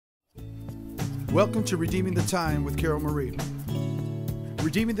Welcome to Redeeming the Time with Carol Marie.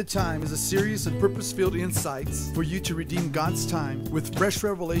 Redeeming the Time is a series of purpose-filled insights for you to redeem God's time with fresh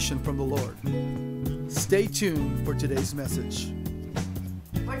revelation from the Lord. Stay tuned for today's message.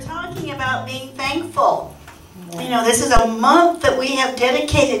 We're talking about being thankful. You know, this is a month that we have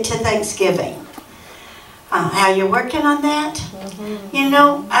dedicated to Thanksgiving. How you working on that? Mm-hmm. You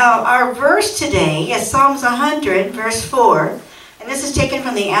know, our verse today is Psalms 100, verse 4. And this is taken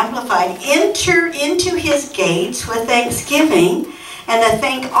from the Amplified. Enter into his gates with thanksgiving and a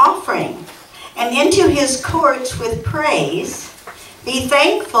thank offering, and into his courts with praise. Be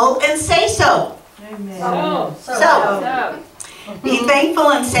thankful and say so. Amen. So. Be thankful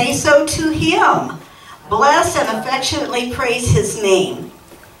and say so to him. Bless and affectionately praise his name.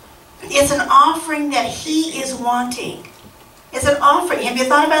 It's an offering that he is wanting. It's an offering. Have you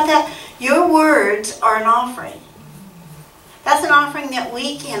thought about that? Your words are an offering. That's an offering that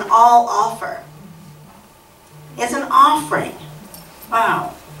we can all offer. It's an offering.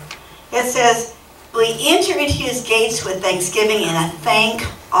 Wow. It says, we enter into his gates with thanksgiving and a thank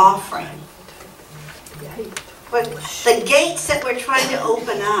offering. But the gates that we're trying to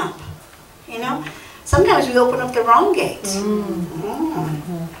open up, you know, sometimes we open up the wrong gates. You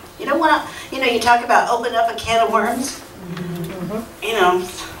don't want to, you talk about open up a can of worms. You know,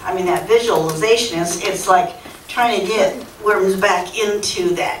 I mean, that visualization is, it's like trying to get worms back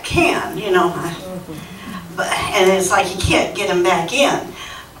into that can, and it's like you can't get them back in.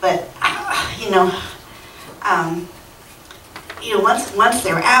 But once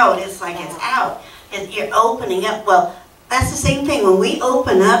they're out, it's like it's out. You're opening up. Well, that's the same thing when we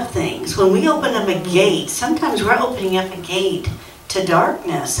open up things. When we open up a gate, sometimes we're opening up a gate to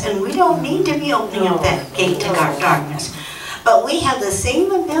darkness, and we don't need to be opening up that gate to darkness. But we have the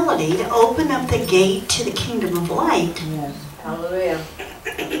same ability to open up the gate to the kingdom of light. Yes. Hallelujah.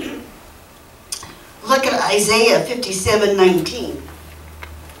 Look at Isaiah 57:19.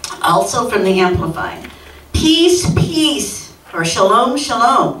 Also from the Amplified. Peace, peace, or shalom,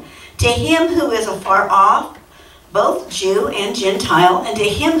 shalom, to him who is afar off, both Jew and Gentile, and to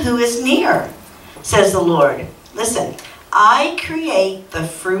him who is near, says the Lord. Listen, I create the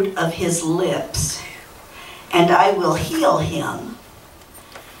fruit of his lips, and I will heal him.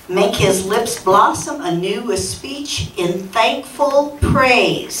 Make his lips blossom anew with speech in thankful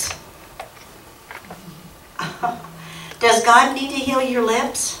praise. Does God need to heal your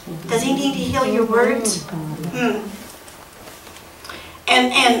lips? Does he need to heal your words?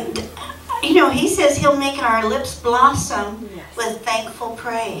 And he says he'll make our lips blossom with thankful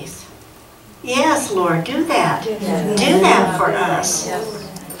praise. Yes, Lord, do that. Do that for us.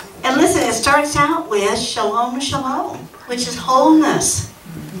 And listen, it starts out with shalom, shalom, which is wholeness.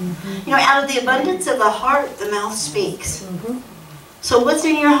 Out of the abundance of the heart, the mouth speaks. So what's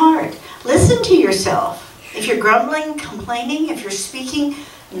in your heart? Listen to yourself. If you're grumbling, complaining, if you're speaking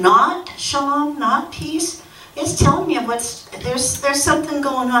not shalom, not peace, it's telling you there's something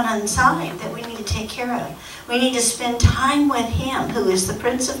going on inside that we need to take care of. We need to spend time with him, who is the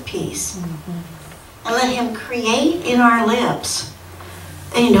Prince of Peace, and let him create in our lips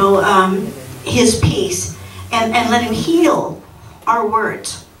his peace, and let him heal our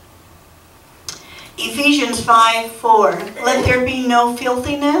words. Ephesians 5:4, let there be no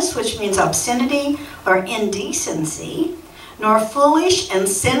filthiness, which means obscenity or indecency, nor foolish and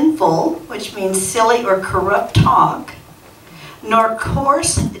sinful, which means silly or corrupt talk, nor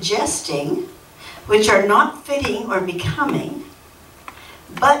coarse jesting, which are not fitting or becoming,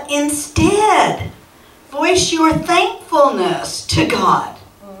 but instead voice your thankfulness to God.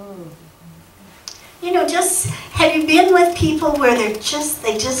 Have you been with people where they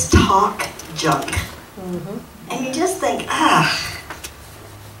just talk junk? And you just think,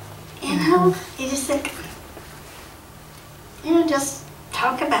 you just think, just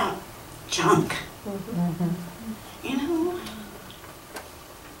talk about junk.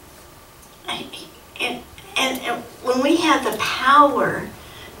 And when we have the power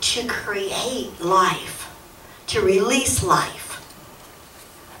to create life, to release life,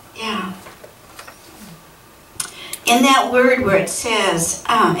 in that word where it says,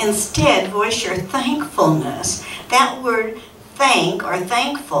 instead, voice your thankfulness. That word thank or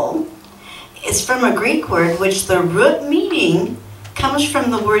thankful is from a Greek word which the root meaning comes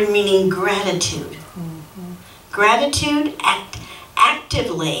from the word meaning gratitude. Gratitude,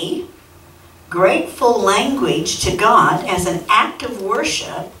 actively grateful language to God as an act of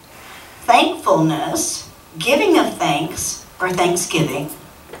worship. Thankfulness, giving of thanks or thanksgiving,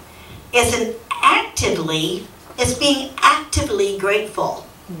 is it's being actively grateful.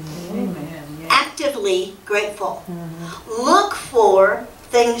 Actively grateful. Look for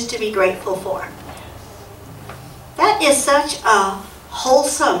things to be grateful for. That is such a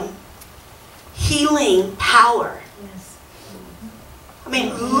wholesome, healing power. I mean,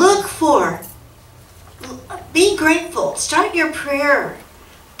 be grateful. Start your prayer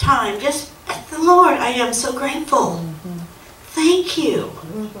time. Just, Lord, I am so grateful. Thank you.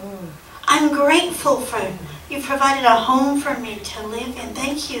 I'm grateful for you provided a home for me to live in.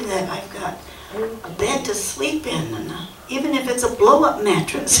 Thank you that I've got a bed to sleep in, and even if it's a blow-up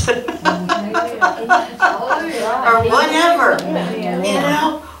mattress or whatever, you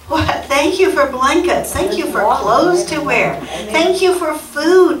know. Thank you for blankets. Thank you for clothes to wear. Thank you for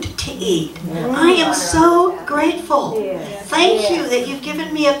food to eat. I am so grateful. Thank you that you've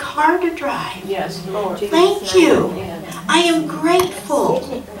given me a car to drive. Yes, Lord. Thank you. I am grateful.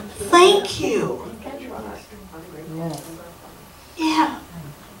 Thank you. Yeah.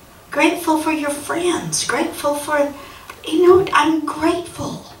 Grateful for your friends. Grateful for, you know, I'm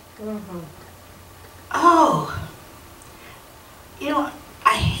grateful. Oh. You know,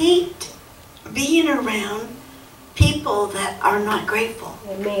 I hate being around people that are not grateful.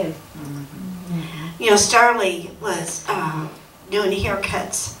 Amen. You know, Starley was doing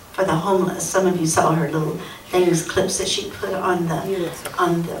haircuts for the homeless. Some of you saw her little things, clips that she put on the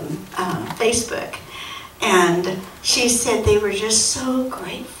Facebook. And she said they were just so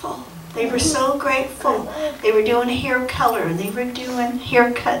grateful. They were so grateful. They were doing hair color, and they were doing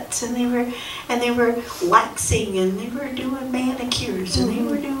haircuts, and they were waxing, and they were doing manicures, and they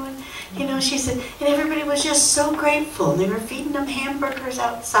were doing, you know, she said, and everybody was just so grateful. And they were feeding them hamburgers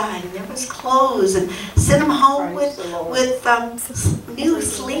outside, and there was clothes, and sent them home with new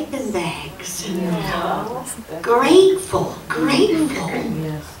sleeping bags. Grateful,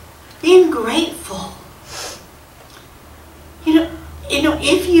 being grateful. You know,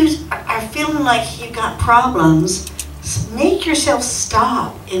 if you are feeling like you got problems, make yourself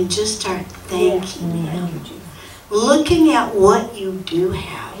stop and just start thanking Him. Looking at what you do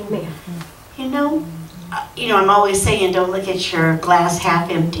have. You know, I'm always saying don't look at your glass half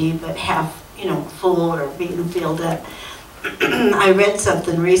empty, but half, you know, full or being filled up. I read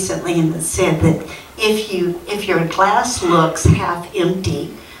something recently and it said that if your glass looks half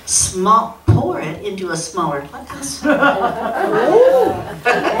empty, pour it into a smaller glass. I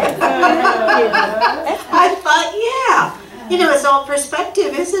thought, yeah. You know, it's all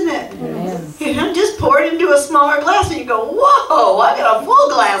perspective, isn't it? You know, just pour it into a smaller glass and you go, whoa, I got a full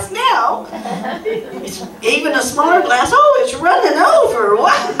glass now. It's even a smaller glass, oh, it's running over.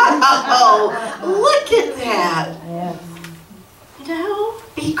 Wow, look at that. You know,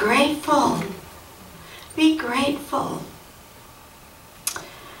 be grateful. Be grateful.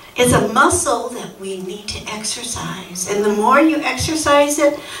 It's a muscle that we need to exercise. And the more you exercise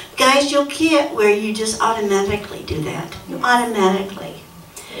it, guys, you'll get where you just automatically do that. You automatically.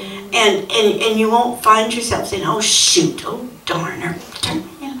 And you won't find yourself saying, oh, shoot, oh, darn, or darn.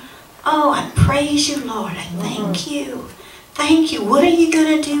 You know, oh, I praise you, Lord. I thank you. Thank you. What are you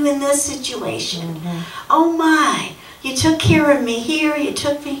going to do in this situation? Oh, my. You took care of me here. You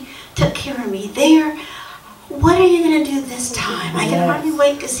took care of me there. What are you going to do this time? I can hardly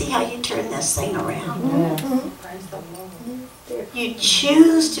wait to see how you turn this thing around. You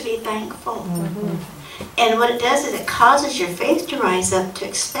choose to be thankful. And what it does is it causes your faith to rise up to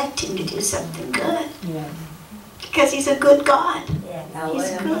expect Him to do something good. Because He's a good God.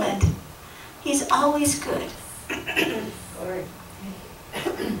 He's good. He's always good.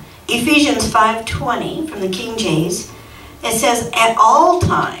 Ephesians 5:20 from the King James, it says, at all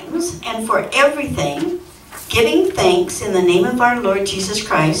times and for everything, giving thanks in the name of our Lord Jesus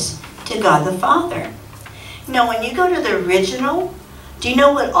Christ to God the Father. Now, when you go to the original, do you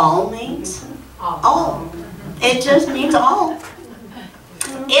know what all means? All. It just means all.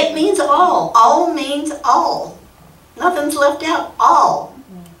 It means all. All means all. Nothing's left out. All.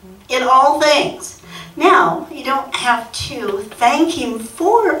 In all things. Now, you don't have to thank Him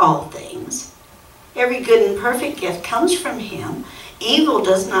for all things. Every good and perfect gift comes from Him. Evil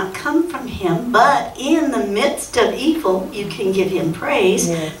does not come from Him, but in the midst of evil, you can give Him praise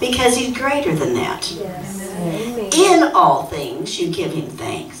because He's greater than that. In all things, you give Him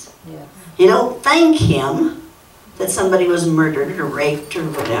thanks. You don't thank Him that somebody was murdered or raped or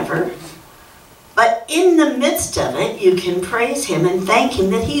whatever, but in the midst of it, you can praise Him and thank Him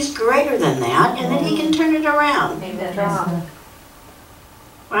that He's greater than that and that He can turn it around.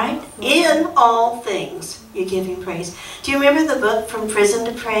 Right? In all things, you give Him praise. Do you remember the book From Prison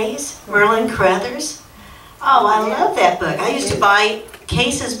to Praise? Merlin Carothers? Oh, I love that book. I used to buy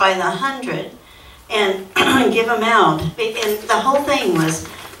cases by the 100 and give them out. And the whole thing was,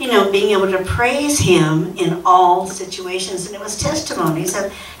 you know, being able to praise Him in all situations. And it was testimonies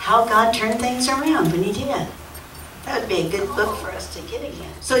of how God turned things around when He did. That would be a good book for us to get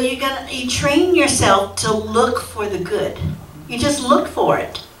again. So you train yourself to look for the good. You just look for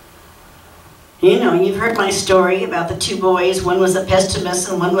it. You know, you've heard my story about the two boys. One was a pessimist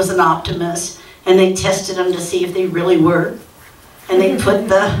and one was an optimist. And they tested them to see if they really were. And they put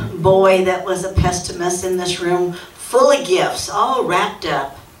the boy that was a pessimist in this room full of gifts, all wrapped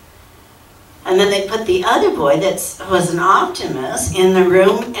up. And then they put the other boy that was an optimist in the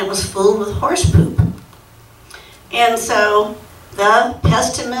room and was full with horse poop. And so the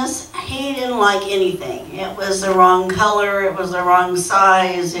pessimist, he didn't like anything. It was the wrong color, it was the wrong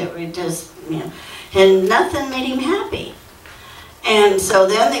size, it was just, you know, and nothing made him happy. And so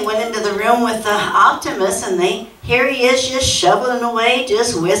then they went into the room with the optimist, and here he is just shoveling away,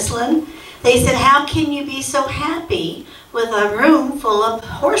 just whistling. They said, how can you be so happy with a room full of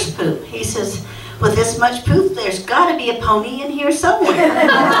horse poop? He says, with this much poop, there's got to be a pony in here somewhere.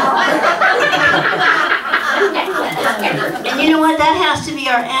 And you know what? That has to be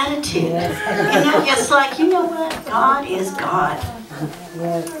our attitude. You know, it's like, you know what? God is God.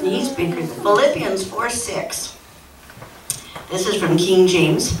 He's bigger than Philippians 4:6. This is from King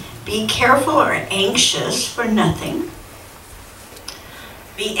James. Be careful or anxious for nothing.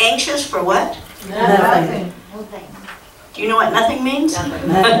 Be anxious for what? Nothing. Do you know what nothing means?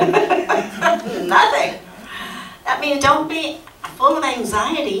 Nothing. That means don't be full of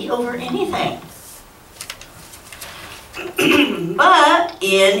anxiety over anything. But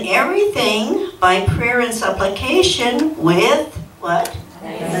in everything, by prayer and supplication, with what?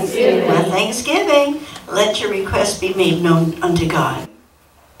 Thanksgiving. With thanksgiving, let your requests be made known unto God.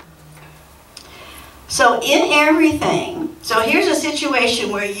 So in everything, so here's a situation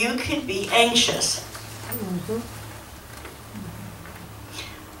where you could be anxious.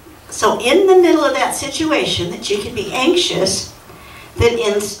 So in the middle of that situation that you could be anxious, that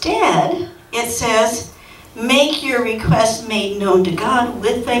instead it says, make your requests made known to God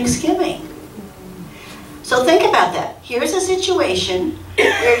with thanksgiving. So think about that. Here's a situation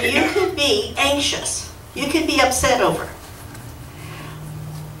where you could be anxious. You could be upset over.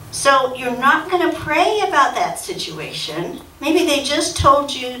 So you're not going to pray about that situation. Maybe they just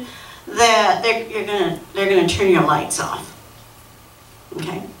told you that they're going to turn your lights off.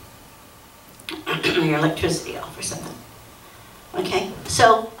 Okay? Your electricity off or something. Okay?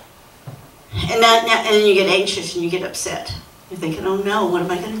 So, and then you get anxious and you get upset. You're thinking, oh no, what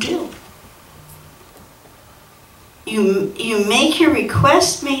am I going to do? You make your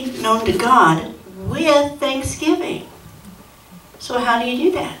request made known to God with thanksgiving. So how do you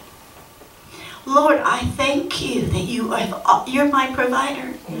do that? Lord, I thank you that you're my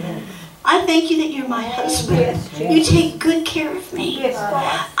provider. Amen. I thank you that you're my husband. Yes. You take good care of me. Yes.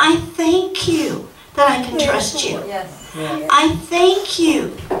 I thank you that I can trust you. Yes. I thank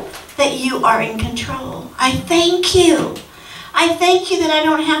you that you are in control. I thank you. I thank you that I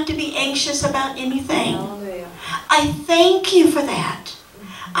don't have to be anxious about anything. I thank you for that.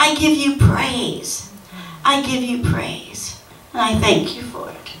 I give you praise. I give you praise. And I thank you for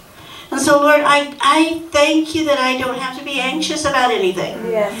it. And so, Lord, I thank you that I don't have to be anxious about anything.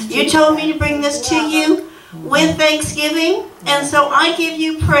 Yes. You told me to bring this to you with thanksgiving. And so I give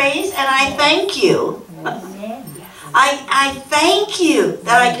you praise and I thank you. I thank you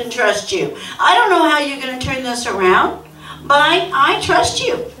that I can trust you. I don't know how you're going to turn this around, but I trust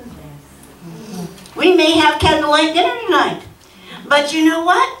you. We may have candlelight dinner tonight. But you know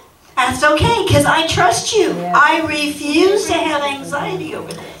what? That's okay, because I trust you. I refuse to have anxiety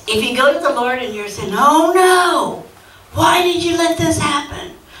over this. If you go to the Lord and you're saying, oh no, why did you let this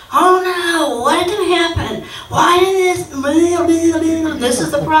happen? Oh no, what did happen? Why did this, blah, blah, blah, this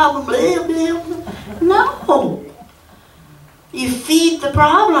is the problem, blah, blah, blah. No. You feed the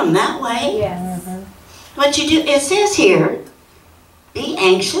problem that way. Yes. What you do, it says here, be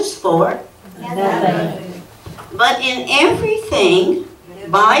anxious for nothing. But in everything,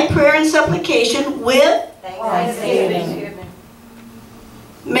 by prayer and supplication with thanksgiving.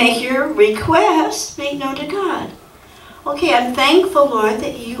 Make your requests made known to God. Okay, I'm thankful, Lord,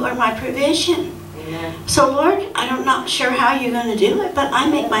 that you are my provision. Amen. So, Lord, I'm not sure how you're going to do it, but I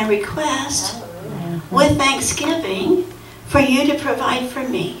make my request with thanksgiving for you to provide for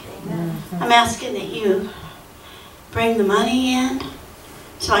me. Amen. I'm asking that you bring the money in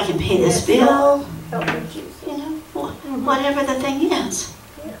so I can pay this bill. You know, whatever the thing is.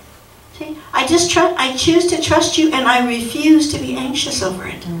 See, I choose to trust you, and I refuse to be anxious over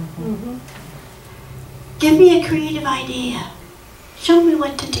it. Mm-hmm. Give me a creative idea. Show me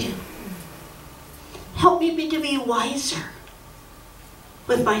what to do. Help me to be wiser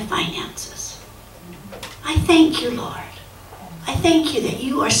with my finances. I thank you, Lord. I thank you that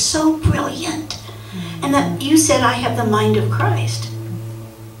you are so brilliant And that you said, I have the mind of Christ.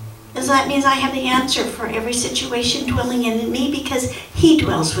 And so that means I have the answer for every situation dwelling in me because He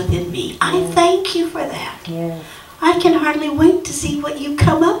dwells within me. I thank you for that. Yes. I can hardly wait to see what you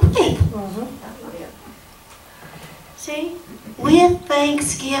come up with. See? With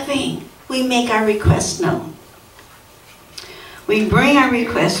thanksgiving, we make our requests known. We bring our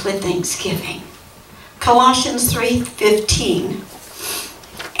requests with thanksgiving. Colossians 3:15.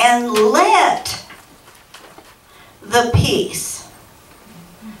 And let the peace,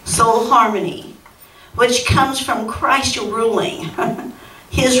 soul harmony, which comes from Christ ruling,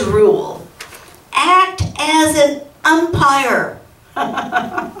 His rule, act as an umpire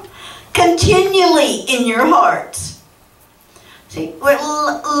continually in your hearts. See,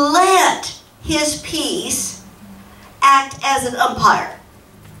 let His peace act as an umpire.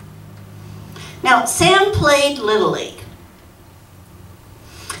 Now, Sam played Little League.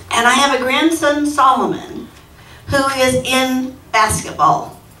 And I have a grandson, Solomon, who is in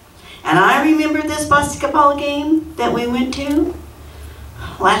basketball. And I remember this basketball game that we went to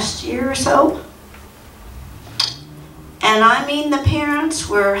last year or so. And I mean, the parents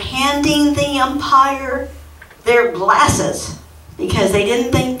were handing the umpire their glasses because they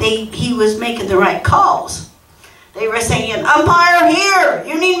didn't think he was making the right calls. They were saying, umpire here,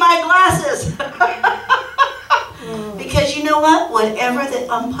 you need my glasses. Because you know what? Whatever the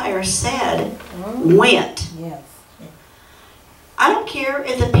umpire said went. Yes. I don't care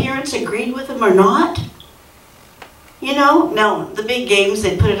if the parents agreed with him or not. You know, now the big games,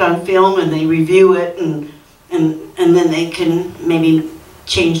 they put it on film and they review it and then they can maybe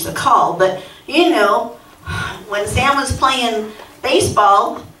change the call. But, you know, when Sam was playing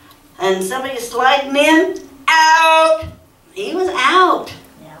baseball and somebody sliding in, out, he was out.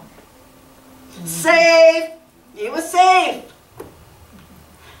 Yeah. Safe, he was safe.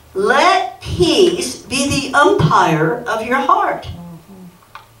 Let peace be the umpire of your heart.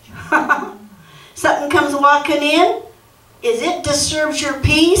 Something comes walking in, is it disturbs your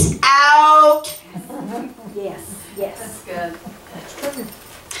peace? Out. Yes. Yes. That's good. That's true.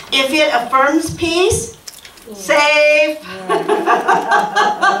 If it affirms peace, safe.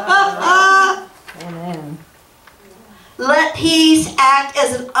 Amen. Let peace act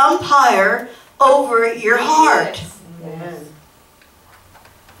as an umpire over your heart. Yes.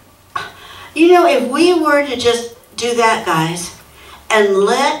 You know, if we were to just do that, guys, and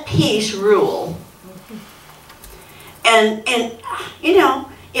let peace rule, and you know,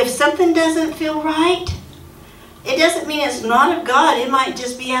 if something doesn't feel right, it doesn't mean it's not of God. It might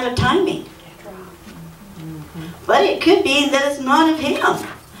just be out of timing. But it could be that it's not of Him.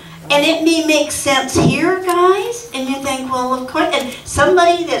 And it may make sense here, guys, and you think, well, of course, and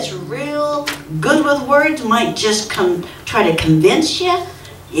somebody that's real good with words might just try to convince you,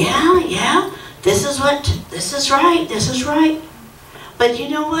 yeah, this is right, this is right. But you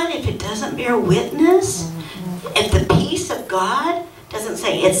know what? If it doesn't bear witness, if the peace of God doesn't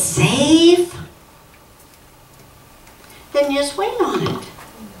say it's safe, then just wait on it.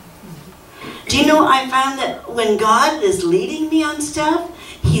 Do you know, I found that when God is leading me on stuff,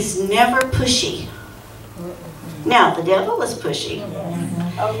 He's never pushy. Now, the devil is pushy.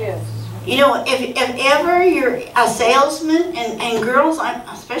 Oh, yes. You know, if ever you're a salesman, and girls,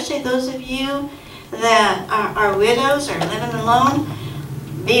 especially those of you that are widows or living alone,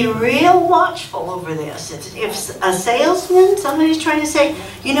 be real watchful over this. If a salesman, somebody's trying to say,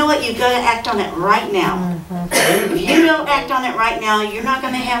 you know what, you've got to act on it right now. If you don't act on it right now, you're not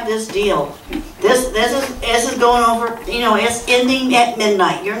going to have this deal. This is going over, you know, it's ending at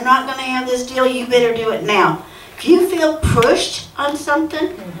midnight. You're not going to have this deal. You better do it now. If you feel pushed on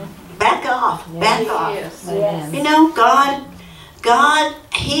something, back off. Back off. Yes. You know, God,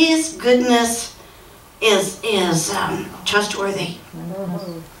 His goodness is trustworthy.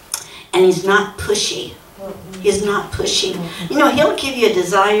 And He's not pushy. He's not pushy. You know, He'll give you a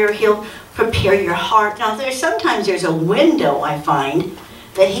desire. He'll prepare your heart. Now, sometimes there's a window, I find,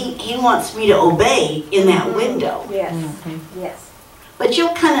 that He wants me to obey in that window. Yes. Yes. But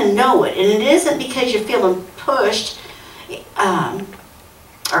you'll kind of know it. And it isn't because you're feeling pushed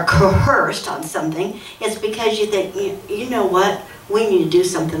or coerced on something. It's because you think, you know what, we need to do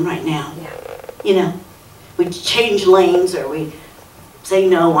something right now. Yeah. You know, we change lanes or we say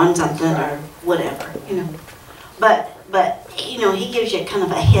no on something or whatever, you know. But you know, He gives you kind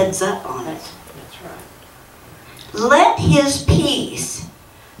of a heads up on it. That's right. Let His peace,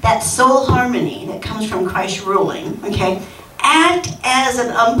 that soul harmony that comes from Christ ruling, okay, act as an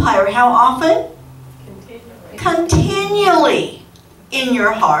umpire. How often? Continually in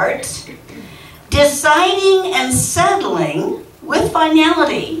your heart, deciding and settling with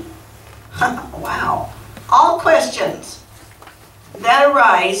finality Wow. All questions that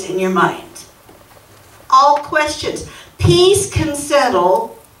arise in your mind. All questions. Peace can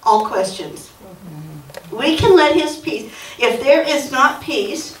settle all questions. We can let His peace. If there is not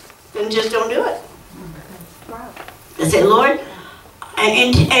peace, then just don't do it. Just say, Lord,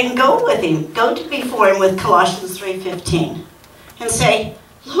 and go with Him. Go before Him with Colossians 3:15. And say,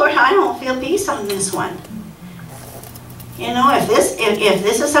 Lord, I don't feel peace on this one. You know, if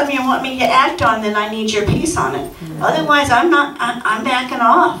this is something you want me to act on, then I need your peace on it. Otherwise, I'm backing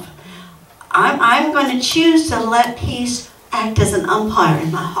off. I'm going to choose to let peace act as an umpire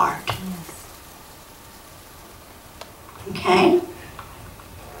in my heart. Okay?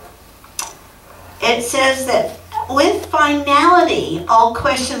 It says that with finality, all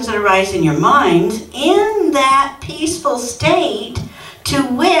questions that arise in your mind, in that peaceful state to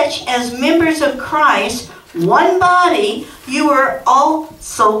which, as members of Christ, one body, you are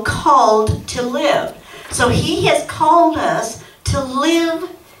also called to live. So He has called us to live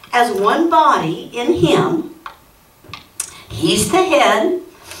as one body in Him. He's the head.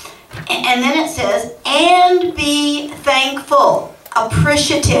 And then it says, and be thankful,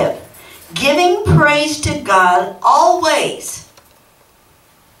 appreciative, giving praise to God always.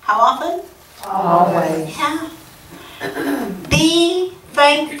 How often? Always. Yeah. Be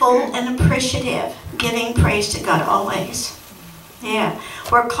thankful and appreciative, giving praise to God always. Yeah.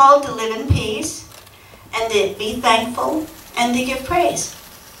 We're called to live in peace and to be thankful and to give praise.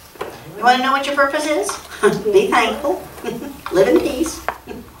 You want to know what your purpose is? Be thankful, live in peace,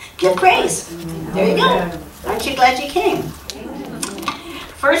 give praise. There you go. Aren't you glad you came?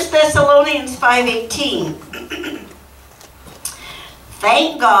 1 Thessalonians 5:18.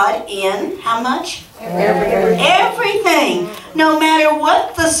 Thank God in how much? Everything. No matter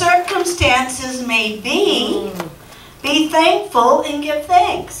what the circumstances may be thankful and give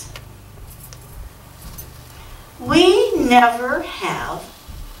thanks. We never have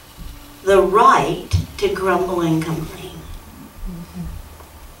the right to grumble and complain.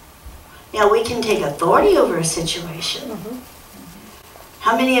 Now, we can take authority over a situation.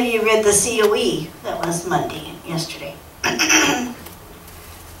 How many of you read the COE that was yesterday?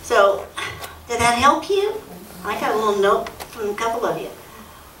 So, did that help you? I got a little note from a couple of you.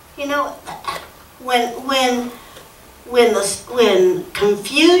 You know, when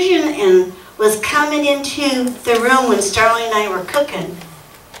confusion was coming into the room when Starling and I were cooking,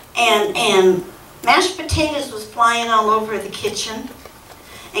 and mashed potatoes was flying all over the kitchen,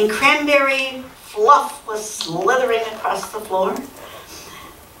 and cranberry fluff was slithering across the floor,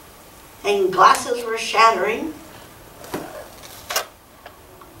 and glasses were shattering.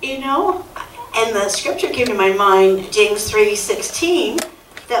 You know, and the scripture came to my mind, James 3:16,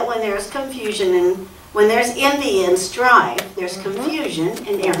 that when there's confusion and when there's envy and strife, there's confusion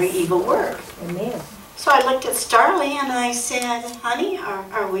in every evil work. Amen. So I looked at Starly and I said, honey,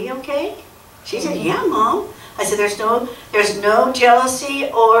 are we okay? She said, yeah, Mom. I said, there's no jealousy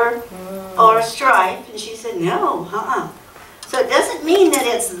or strife. And she said, no, So it doesn't mean that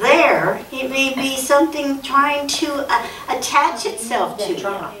it's there. It may be something trying to attach itself to you.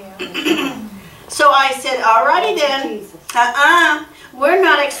 So I said, alrighty then, we're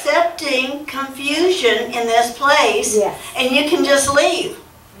not accepting confusion in this place, and you can just leave.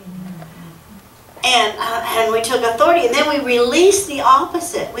 And we took authority, and then we released the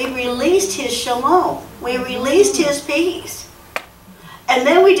opposite. We released His shalom. We released His peace. And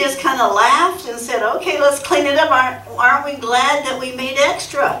then we just kind of laughed and said, okay, let's clean it up. Aren't we glad that we made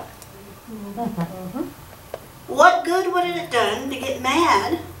extra? What good would it have done to get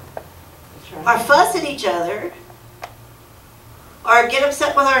mad or fuss at each other or get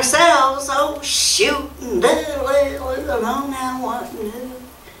upset with ourselves? Oh, shoot.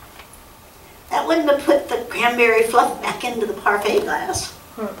 That wouldn't have put the cranberry fluff back into the parfait glass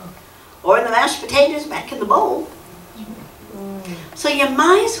or the mashed potatoes back in the bowl. So you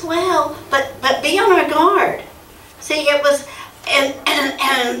might as well, but be on our guard. See, it was,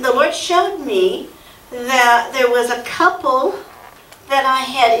 and the Lord showed me that there was a couple that I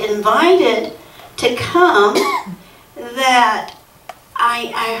had invited to come that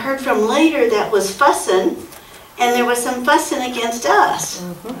I heard from later that was fussing, and there was some fussing against us.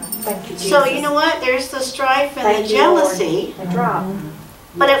 Thank you, Jesus. So you know what? There's the strife and the jealousy.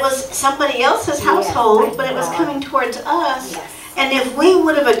 But it was somebody else's household, but it was coming towards us. And if we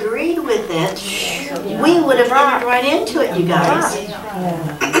would have agreed with it, we would have entered right into it, you guys.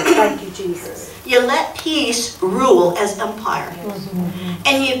 Thank you, Jesus. You let peace rule as umpire.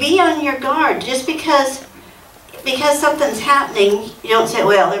 And you be on your guard. Just because something's happening, you don't say,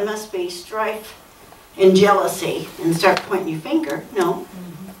 well, there must be strife and jealousy and start pointing your finger. No.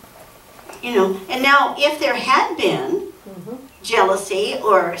 You know, and now if there had been jealousy,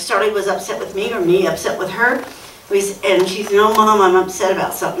 or Starlee was upset with me, or me upset with her, and she's, no, Mom, I'm upset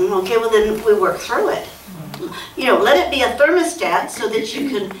about something. Okay, well then we work through it. You know, let it be a thermostat so that you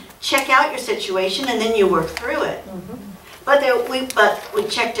can check out your situation and then you work through it. But we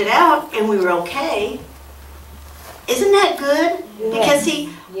checked it out and we were okay. Isn't that good? Yes. Because see,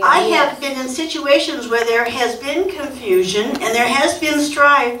 I have been in situations where there has been confusion and there has been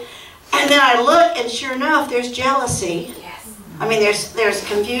strife, and then I look and sure enough there's jealousy. Yes. I mean there's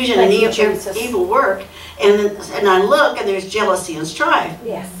confusion Thank and you, Jesus. evil work, and I look and there's jealousy and strife.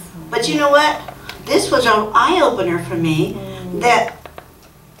 Yes. But you know what? This was an eye-opener for me, that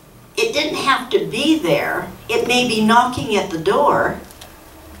it didn't have to be there. It may be knocking at the door.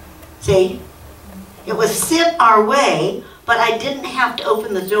 See? It was sent our way, but I didn't have to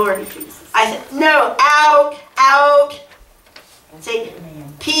open the door. I said, no, out, out. See,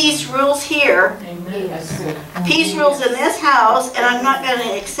 peace rules here. Peace rules in this house, and I'm not going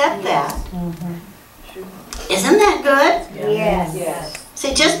to accept that. Isn't that good? Yes. Yes.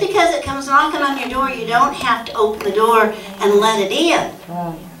 See, just because it comes knocking on your door, you don't have to open the door and let it in.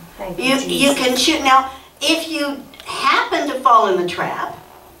 Thank You can shoot. Now, if you happen to fall in the trap,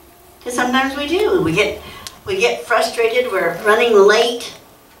 because sometimes we do, we get frustrated, we're running late,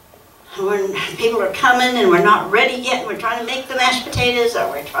 and people are coming and we're not ready yet, and we're trying to make the mashed potatoes, or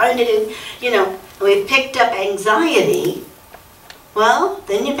we're trying to do, you know, we've picked up anxiety. Well,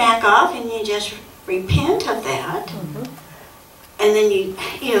 then you back off and you just repent of that. And then you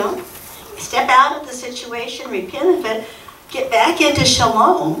know, step out of the situation, repent of it, get back into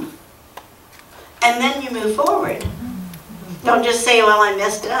shalom, and then you move forward. Don't just say, well, I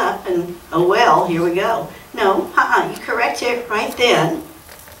messed up, and oh well, here we go. No, you correct it right then,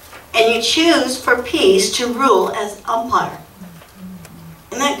 and you choose for peace to rule as umpire.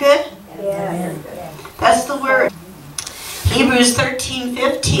 Isn't that good? Yes. That's the word. Hebrews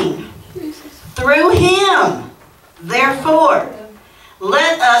 13:15. Through him, therefore,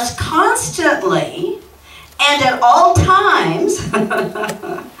 let us constantly and at all times,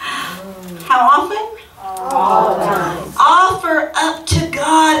 how often? All times. Offer up to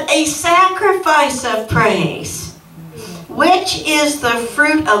God a sacrifice of praise, which is the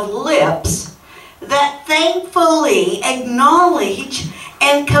fruit of lips that thankfully acknowledge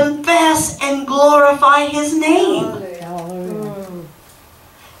and confess and glorify his name.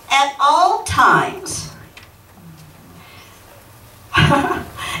 At all times.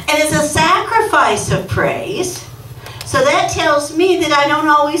 And it's a sacrifice of praise. So that tells me that I don't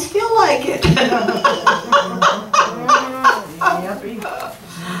always feel like it.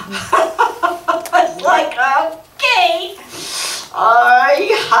 It's like, okay.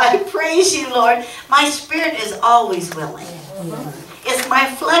 I praise you, Lord. My spirit is always willing. It's my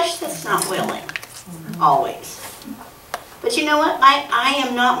flesh that's not willing. Always. But you know what? I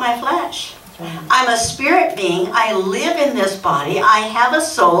am not my flesh. I'm a spirit being. I live in this body. I have a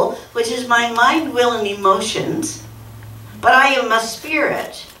soul, which is my mind, will, and emotions. But I am a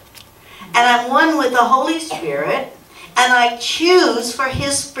spirit. And I'm one with the Holy Spirit. And I choose for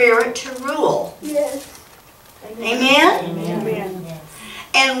his spirit to rule. Yes. Amen? Amen.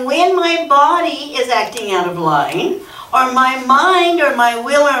 And when my body is acting out of line, or my mind or my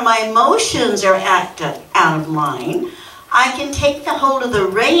will or my emotions are acting out of line, I can take the hold of the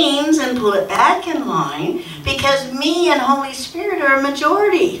reins and pull it back in line, because me and Holy Spirit are a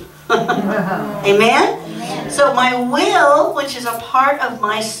majority. Amen? Amen? So my will, which is a part of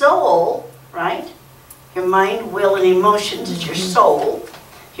my soul, right? Your mind, will, and emotions is your soul.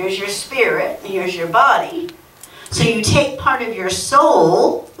 Here's your spirit, and here's your body. So you take part of your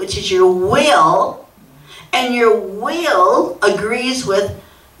soul, which is your will, and your will agrees with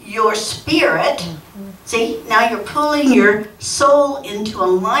your spirit. See, now you're pulling your soul into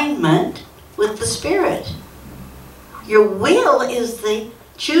alignment with the spirit. Your will is the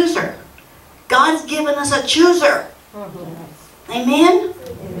chooser. God's given us a chooser. Amen?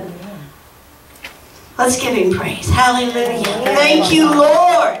 Let's give him praise. Hallelujah. Thank you,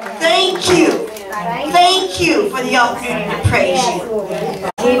 Lord. Thank you. Thank you for the opportunity to praise you.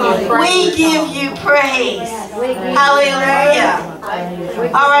 We give you praise. Hallelujah.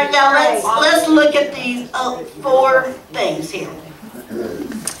 All right, now let's look at these 4 things here.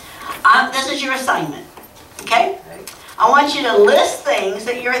 This is your assignment. Okay? I want you to list things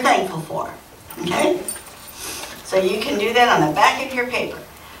that you're thankful for. Okay? So you can do that on the back of your paper.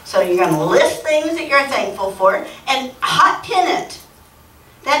 So you're going to list things that you're thankful for and hot pin it.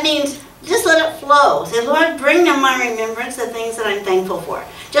 That means just let it flow. Say, Lord, bring to my remembrance the things that I'm thankful for.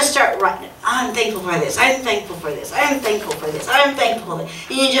 Just start writing it. I'm thankful for this. I'm thankful for this. I'm thankful for this. I'm thankful for this.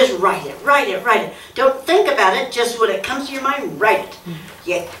 And you just write it, write it, write it. Don't think about it. Just when it comes to your mind, write it.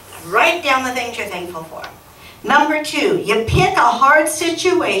 You write down the things you're thankful for. Number 2, you pick a hard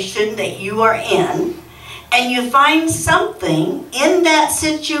situation that you are in, and you find something in that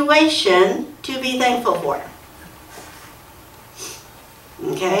situation to be thankful for.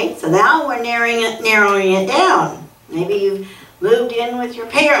 Okay, so now we're narrowing it down. Maybe you've moved in with your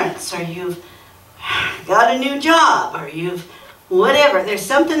parents, or you've got a new job, or you've whatever. There's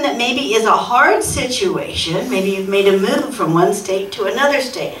something that maybe is a hard situation. Maybe you've made a move from one state to another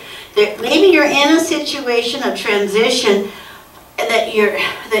state. Maybe you're in a situation of transition that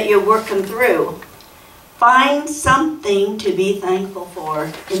you're working through. Find something to be thankful for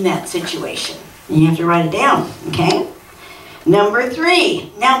in that situation. And you have to write it down, okay? Number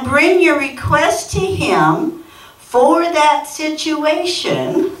 3, now bring your request to Him for that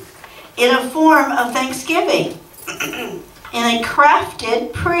situation in a form of thanksgiving, in a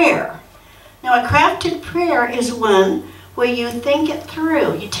crafted prayer. Now, a crafted prayer is one where you think it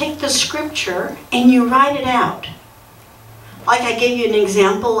through. You take the scripture and you write it out. Like I gave you an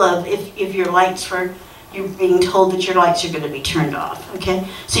example of if your lights were, you're being told that your lights are going to be turned off, okay?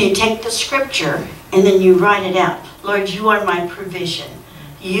 So you take the scripture and then you write it out. Lord, you are my provision.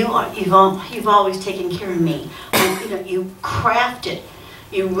 You've always taken care of me. You craft it.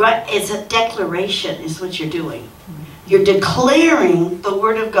 You write. It's a declaration is what you're doing. You're declaring the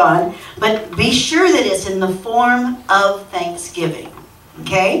Word of God, but be sure that it's in the form of thanksgiving.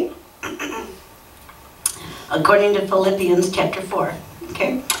 Okay? According to Philippians chapter 4.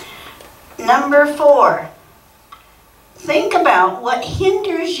 Okay? Number 4. Think about what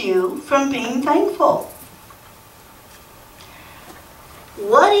hinders you from being thankful.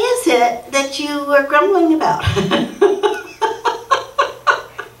 What is it that you are grumbling about?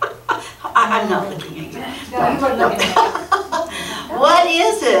 I'm not looking at you. No. What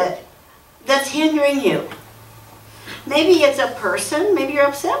is it that's hindering you? Maybe it's a person. Maybe you're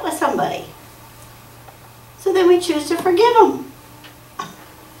upset with somebody. So then we choose to forgive them.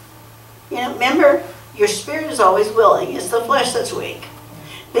 Remember, your spirit is always willing. It's the flesh that's weak.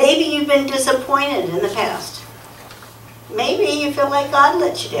 Maybe you've been disappointed in the past. Maybe you feel like God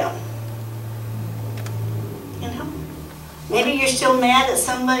let you down. Maybe you're still mad at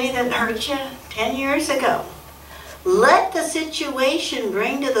somebody that hurt you 10 years ago. Let the situation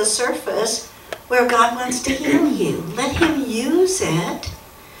bring to the surface where God wants to heal you. Let Him use it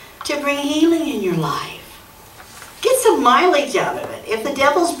to bring healing in your life. Get some mileage out of it. If the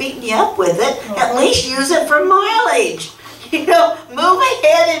devil's beating you up with it, at least use it for mileage. Move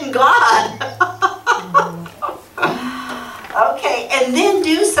ahead in God. Okay, and then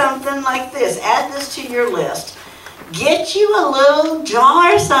do something like this. Add this to your list. Get you a little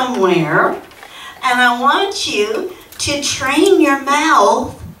jar somewhere, and I want you to train your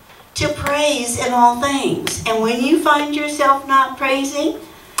mouth to praise in all things. And when you find yourself not praising,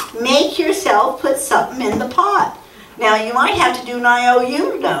 make yourself put something in the pot. Now, you might have to do an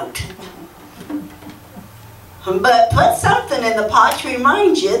IOU note. But put something in the pot to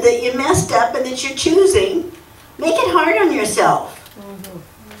remind you that you messed up and that you're choosing. Make it hard on yourself.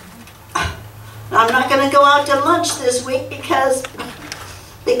 I'm not going to go out to lunch this week because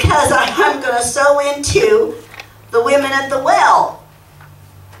I'm going to sow into the women at the well.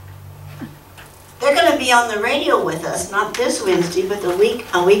 They're going to be on the radio with us, not this Wednesday, but a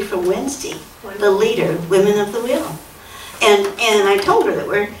week from Wednesday. The leader, Women of the Well. And I told her that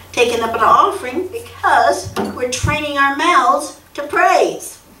we're taking up an offering because we're training our mouths to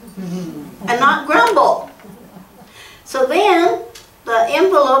praise and not grumble. So then, the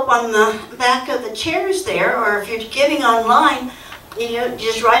envelope on the back of the chairs there, or if you're giving online,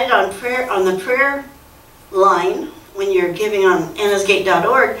 just write it on the prayer line when you're giving on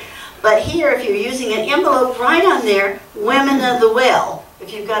annasgate.org. But here, if you're using an envelope, write on there, Women of the Well.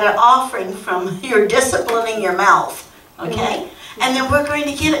 If you've got an offering from you're disciplining your mouth, okay? And then we're going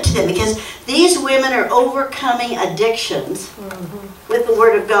to give it to them because these women are overcoming addictions with the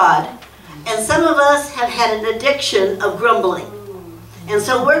Word of God. And some of us have had an addiction of grumbling. And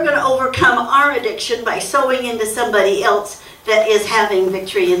so we're going to overcome our addiction by sowing into somebody else that is having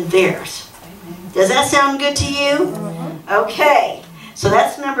victory in theirs. Does that sound good to you? Okay. So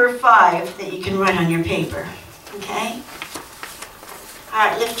that's number 5 that you can write on your paper. Okay? All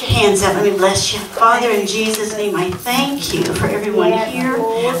right, lift your hands up. Let me bless you. Father, in Jesus' name, I thank you for everyone here.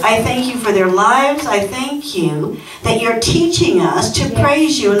 I thank you for their lives. I thank you that you're teaching us to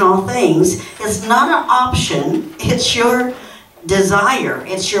praise you in all things. It's not an option. It's your desire.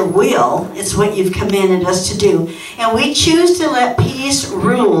 It's your will. It's what you've commanded us to do. And we choose to let peace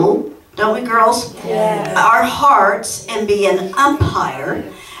rule, don't we, girls? Yes. Our hearts, and be an umpire,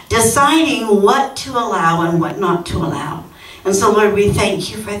 deciding what to allow and what not to allow. And so, Lord, we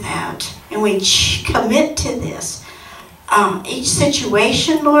thank you for that. And we commit to this. Each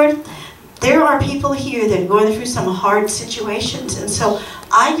situation, Lord, there are people here that are going through some hard situations. And so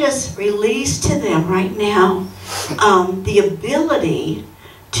I just release to them right now the ability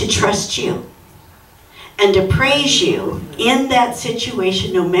to trust you and to praise you in that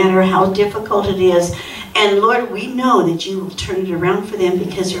situation, no matter how difficult it is. And Lord, we know that you will turn it around for them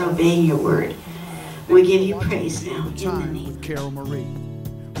because they're obeying your word. We give you praise now in the name with Carol Marie.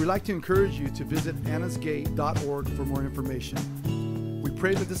 We'd like to encourage you to visit annasgate.org for more information. We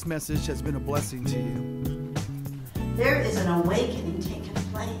pray that this message has been a blessing to you. There is an awakening taking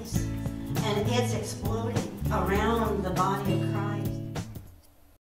place, and it's exploding around the body of Christ.